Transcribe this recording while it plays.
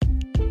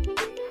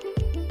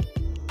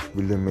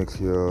William X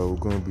here. We're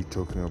going to be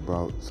talking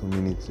about so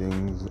many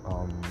things.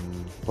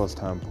 First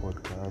time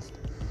podcast.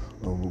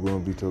 We're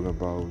going to be talking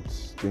about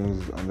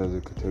things under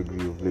the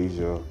category of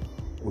leisure,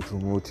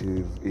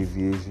 automotive,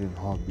 aviation,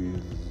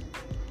 hobbies.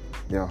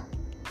 Yeah,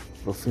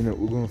 we're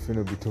going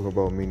to be talking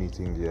about many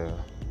things. Yeah,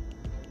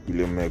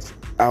 William X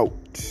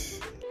out.